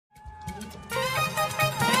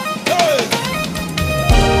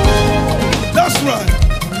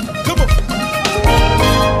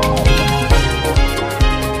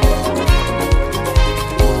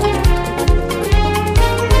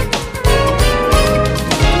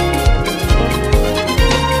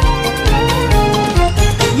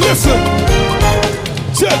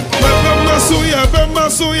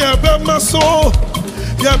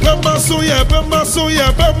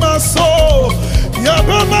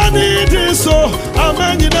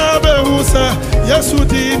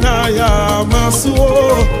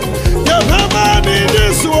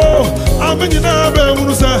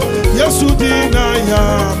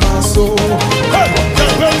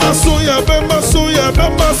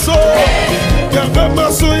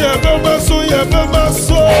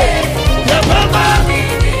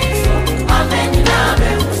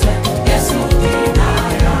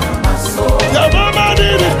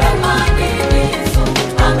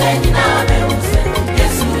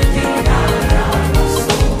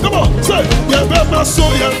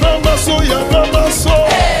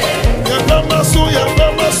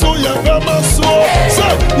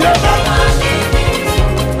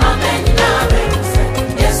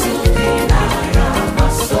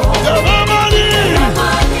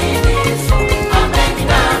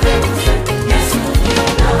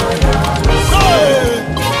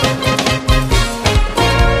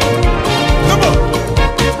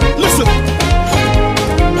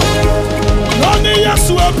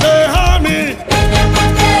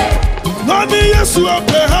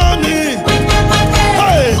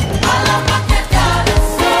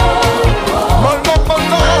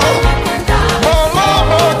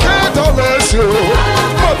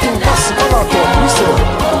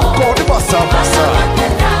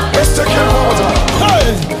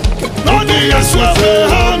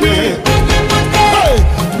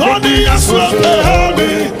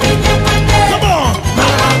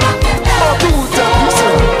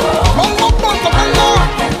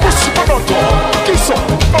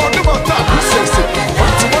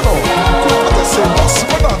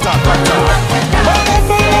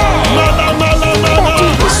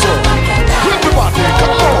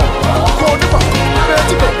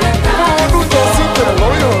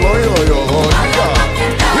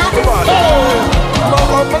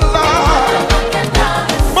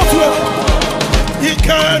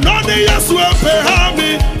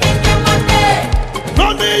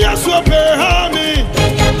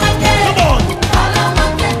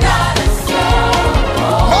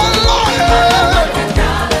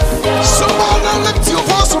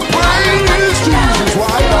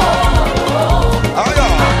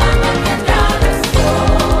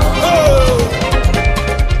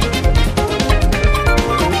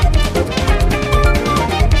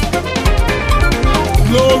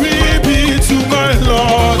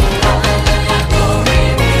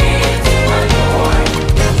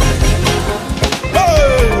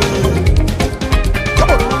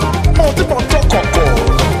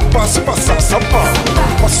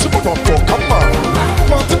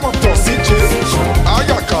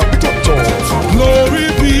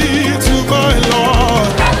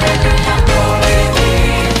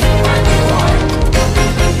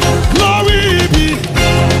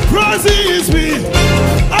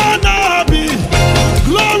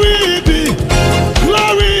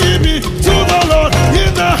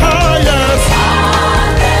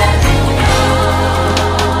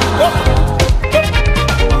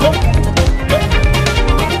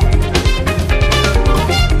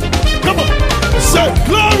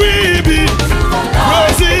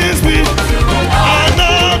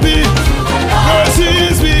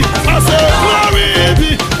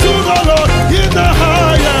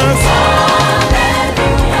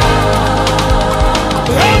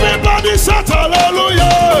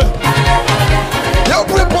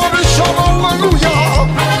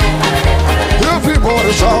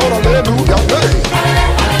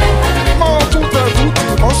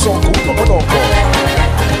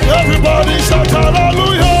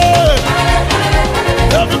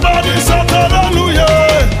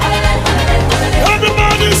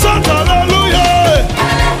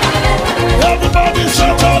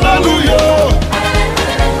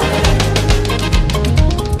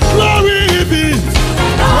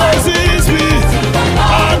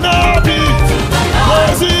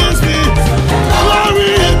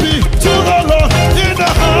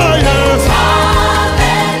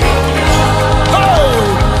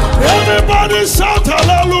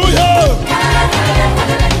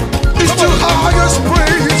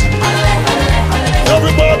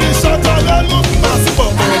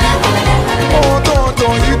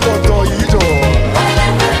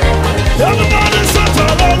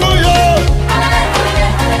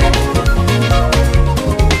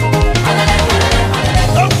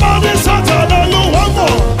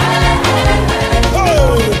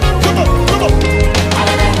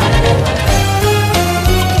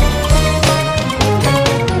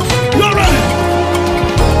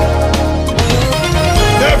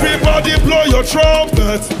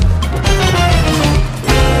trumpet.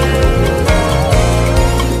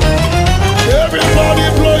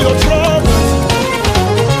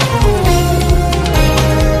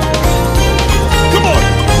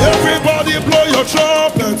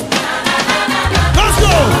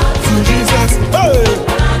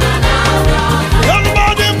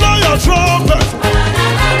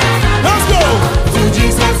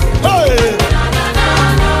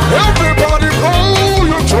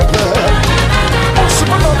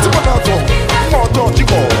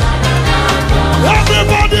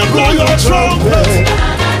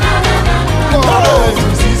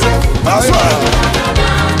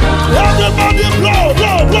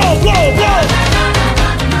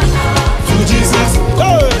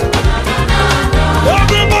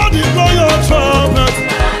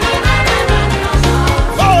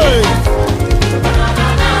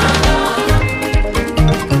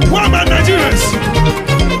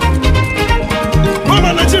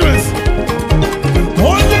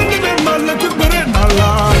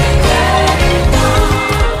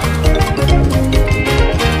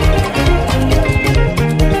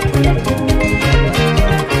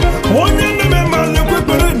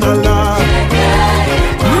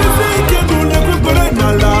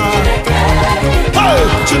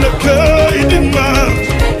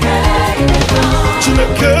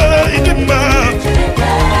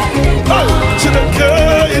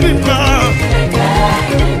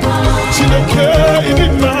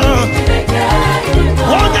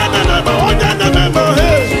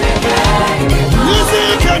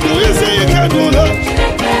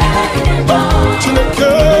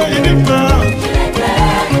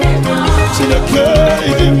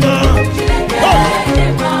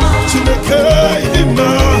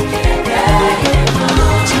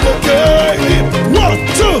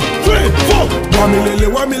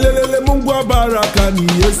 wamilele Mungu wa baraka ni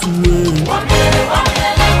Yesu.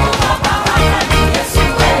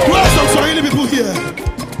 Who are some Swahili people here?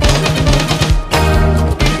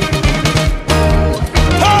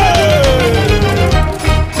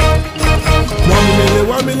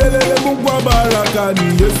 Wamilele Mungu wa baraka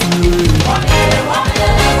ni Yesu.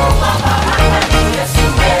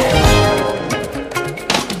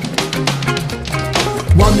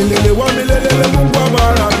 Wamilele Mungu wa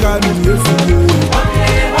baraka ni Yesu.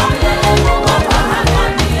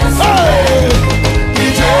 Hey!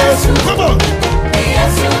 Jesus, come on.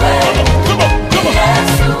 Come on.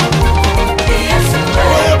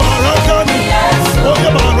 Oye baraka ni. Oye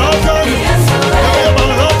baraka ni. Oye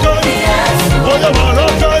baraka ni. Oye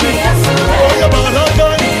baraka ni. Oye baraka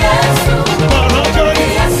ni. Baraka ni.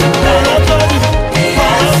 Baraka ni.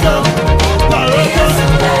 Baraka. Baraka.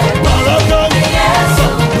 Baraka ni.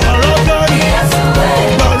 Baraka ni.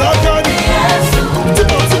 Baraka ni.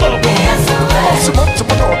 Tibo.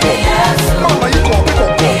 Mama, you go.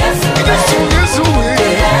 Yesu.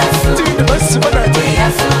 Tibi the best of the night.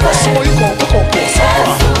 What's more you go?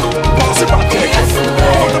 Pass it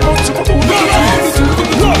back.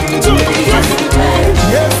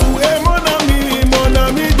 Yesu est mon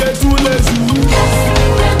ami de tous les jours.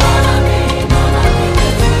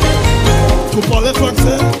 Vous parlez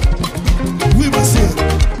français? Oui, monsieur.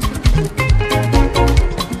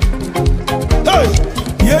 Hey!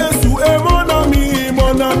 Yesu est mon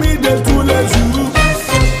ami de tous les jours.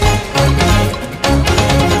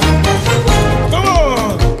 Come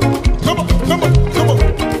on.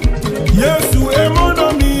 Yesu est mon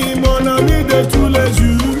ami de tous les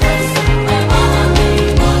jours.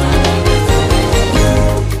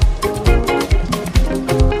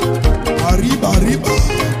 Arriba.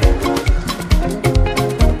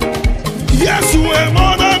 Yesu est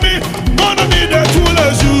mon ami de tous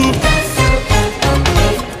les jours.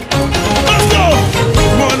 Let's go,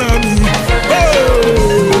 mon ami.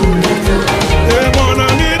 Hey, mon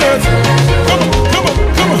ami de. Come on.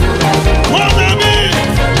 Mon ami.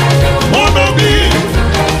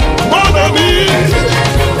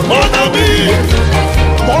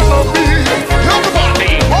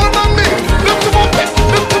 Everybody, mon ami.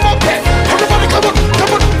 Lift him up. Everybody, come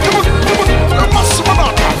on.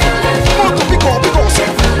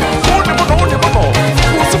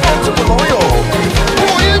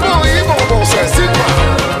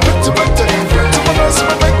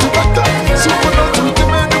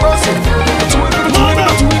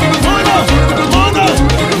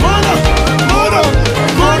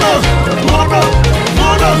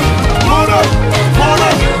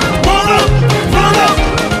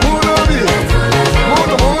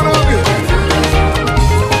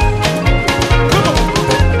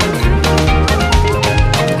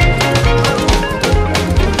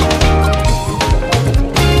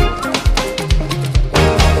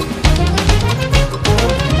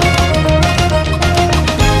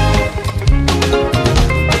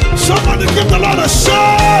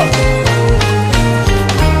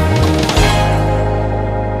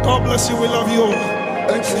 God bless you. We love you all.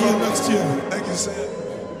 Thank you. See you next year. Thank you, sir.